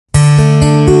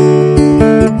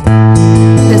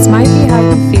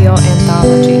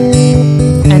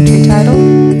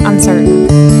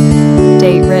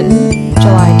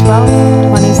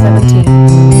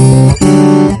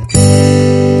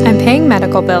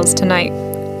medical bills tonight.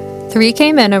 3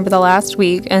 came in over the last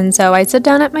week, and so I sit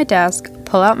down at my desk,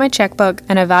 pull out my checkbook,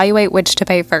 and evaluate which to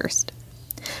pay first.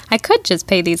 I could just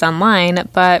pay these online,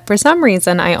 but for some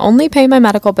reason I only pay my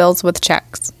medical bills with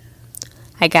checks.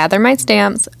 I gather my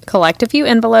stamps, collect a few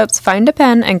envelopes, find a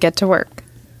pen, and get to work.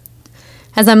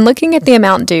 As I'm looking at the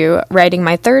amount due, writing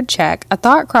my 3rd check, a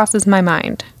thought crosses my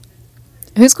mind.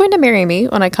 Who's going to marry me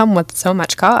when I come with so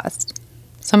much cost?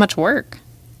 So much work?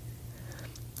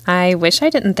 I wish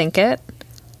I didn't think it,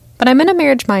 but I'm in a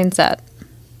marriage mindset.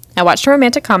 I watched a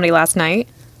romantic comedy last night.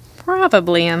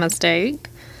 Probably a mistake.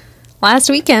 Last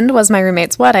weekend was my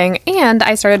roommate's wedding, and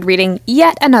I started reading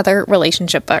yet another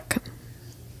relationship book.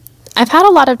 I've had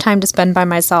a lot of time to spend by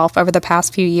myself over the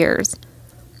past few years.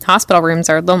 Hospital rooms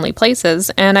are lonely places,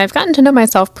 and I've gotten to know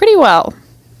myself pretty well.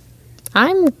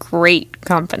 I'm great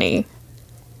company.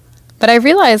 But I've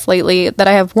realized lately that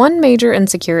I have one major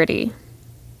insecurity.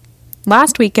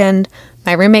 Last weekend,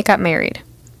 my roommate got married.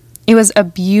 It was a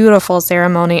beautiful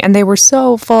ceremony, and they were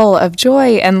so full of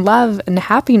joy and love and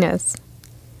happiness.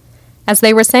 As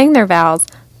they were saying their vows,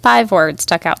 5 words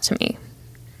stuck out to me.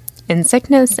 In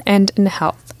sickness and in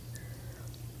health.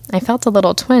 I felt a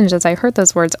little twinge as I heard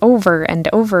those words over and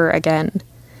over again.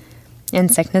 In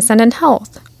sickness and in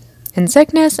health. In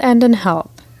sickness and in health.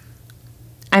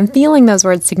 I'm feeling those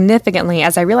words significantly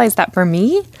as I realize that for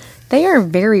me, they are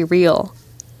very real.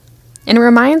 And it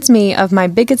reminds me of my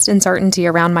biggest uncertainty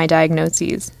around my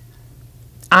diagnoses.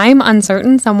 I'm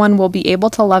uncertain someone will be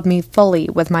able to love me fully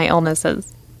with my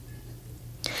illnesses.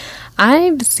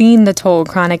 I've seen the toll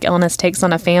chronic illness takes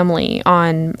on a family,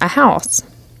 on a house.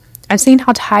 I've seen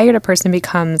how tired a person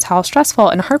becomes, how stressful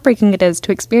and heartbreaking it is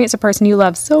to experience a person you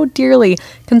love so dearly,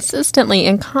 consistently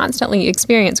and constantly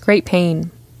experience great pain.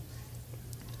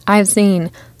 I've seen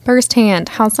firsthand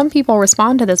how some people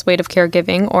respond to this weight of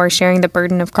caregiving or sharing the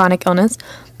burden of chronic illness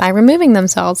by removing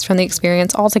themselves from the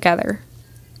experience altogether.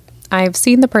 I've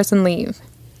seen the person leave.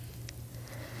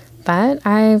 But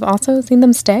I've also seen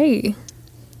them stay.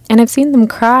 And I've seen them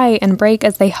cry and break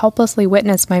as they helplessly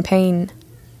witness my pain.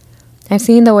 I've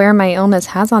seen the wear my illness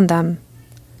has on them.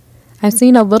 I've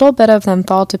seen a little bit of them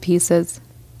fall to pieces.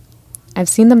 I've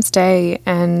seen them stay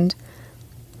and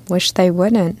wish they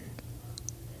wouldn't.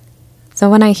 So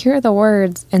when I hear the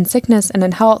words, in sickness and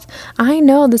in health, I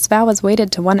know this vow is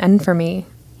weighted to one end for me.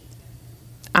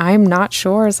 I'm not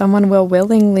sure someone will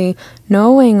willingly,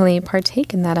 knowingly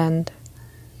partake in that end.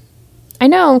 I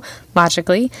know,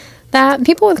 logically, that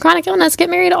people with chronic illness get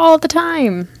married all the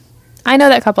time. I know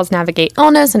that couples navigate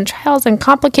illness and trials and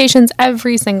complications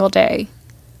every single day.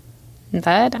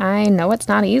 But I know it's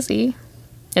not easy.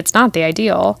 It's not the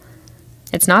ideal.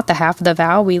 It's not the half of the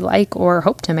vow we like or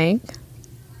hope to make.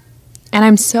 And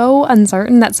I'm so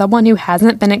uncertain that someone who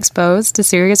hasn't been exposed to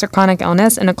serious or chronic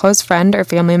illness and a close friend or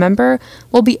family member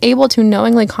will be able to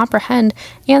knowingly comprehend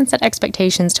and set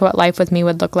expectations to what life with me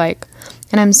would look like.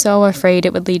 And I'm so afraid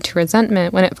it would lead to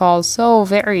resentment when it falls so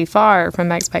very far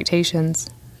from expectations.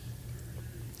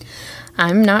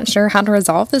 I'm not sure how to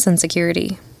resolve this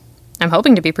insecurity. I'm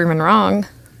hoping to be proven wrong.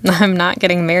 I'm not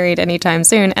getting married anytime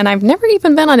soon, and I've never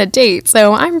even been on a date,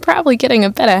 so I'm probably getting a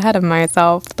bit ahead of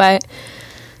myself, but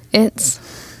it's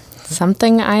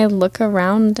something I look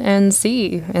around and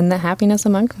see in the happiness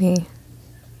among me.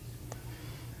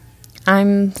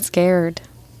 I'm scared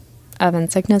of in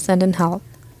sickness and in health.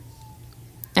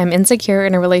 I'm insecure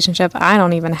in a relationship I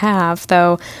don't even have,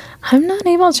 though I'm not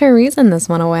able to reason this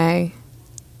one away.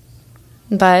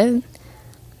 But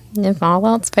if all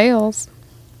else fails,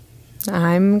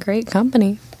 I'm great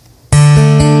company.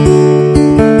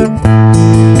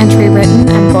 Entry written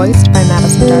and voiced by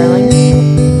Madison Darling.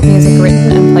 Music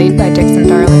written and played by Dixon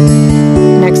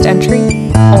Darling. Next entry,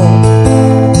 Old.